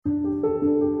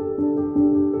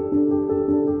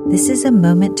This is a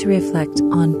moment to reflect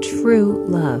on true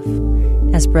love,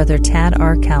 as Brother Tad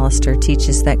R. Callister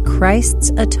teaches that Christ's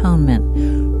atonement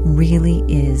really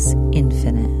is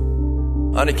infinite.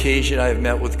 On occasion, I have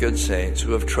met with good saints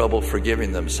who have trouble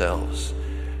forgiving themselves,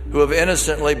 who have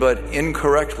innocently but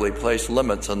incorrectly placed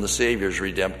limits on the Savior's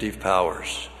redemptive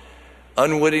powers.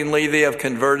 Unwittingly, they have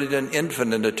converted an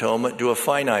infinite atonement to a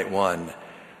finite one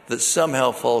that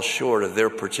somehow falls short of their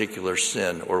particular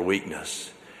sin or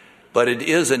weakness. But it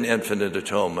is an infinite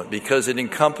atonement because it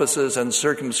encompasses and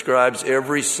circumscribes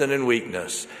every sin and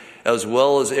weakness, as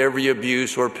well as every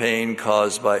abuse or pain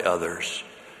caused by others.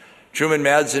 Truman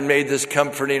Madsen made this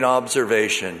comforting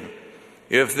observation.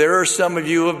 If there are some of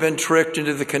you who have been tricked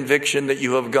into the conviction that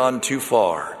you have gone too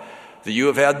far, that you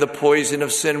have had the poison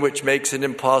of sin which makes it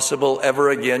impossible ever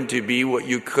again to be what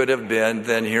you could have been,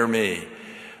 then hear me.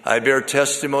 I bear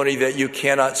testimony that you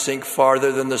cannot sink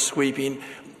farther than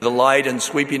the light and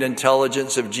sweeping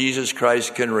intelligence of Jesus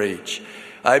Christ can reach.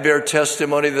 I bear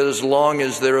testimony that as long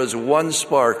as there is one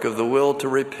spark of the will to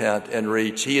repent and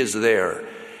reach, He is there.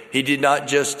 He did not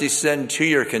just descend to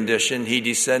your condition, He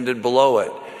descended below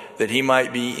it, that He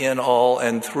might be in all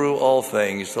and through all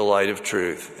things the light of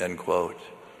truth, end quote.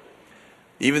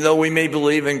 Even though we may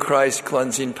believe in Christ's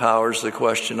cleansing powers, the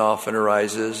question often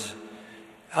arises,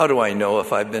 how do I know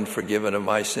if I've been forgiven of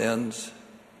my sins?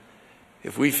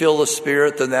 If we feel the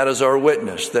Spirit, then that is our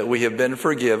witness that we have been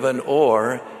forgiven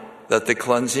or that the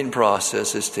cleansing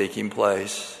process is taking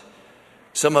place.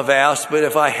 Some have asked, but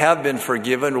if I have been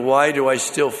forgiven, why do I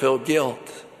still feel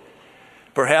guilt?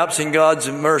 Perhaps in God's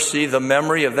mercy, the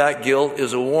memory of that guilt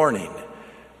is a warning,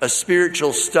 a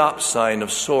spiritual stop sign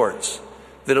of sorts,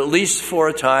 that at least for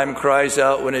a time cries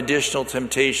out when additional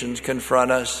temptations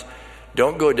confront us,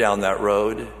 don't go down that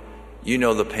road. You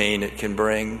know the pain it can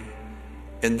bring.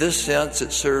 In this sense,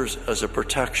 it serves as a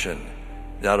protection,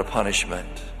 not a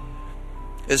punishment.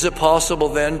 Is it possible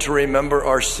then to remember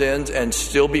our sins and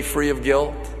still be free of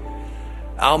guilt?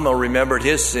 Alma remembered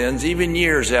his sins even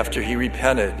years after he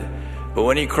repented. But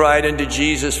when he cried unto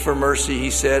Jesus for mercy,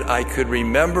 he said, I could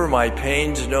remember my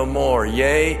pains no more.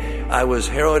 Yea, I was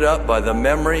harrowed up by the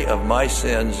memory of my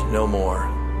sins no more.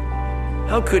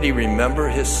 How could he remember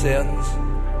his sins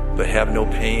but have no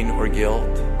pain or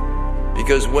guilt?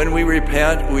 Because when we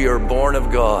repent, we are born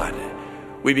of God.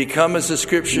 We become, as the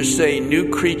scriptures say, new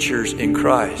creatures in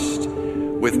Christ.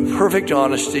 With perfect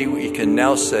honesty, we can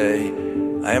now say,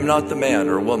 I am not the man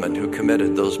or woman who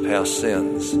committed those past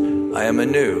sins. I am a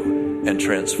new and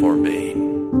transformed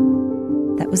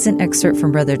being. That was an excerpt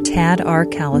from Brother Tad R.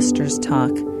 Callister's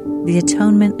talk, The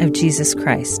Atonement of Jesus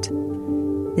Christ.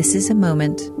 This is a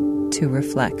moment to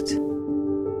reflect.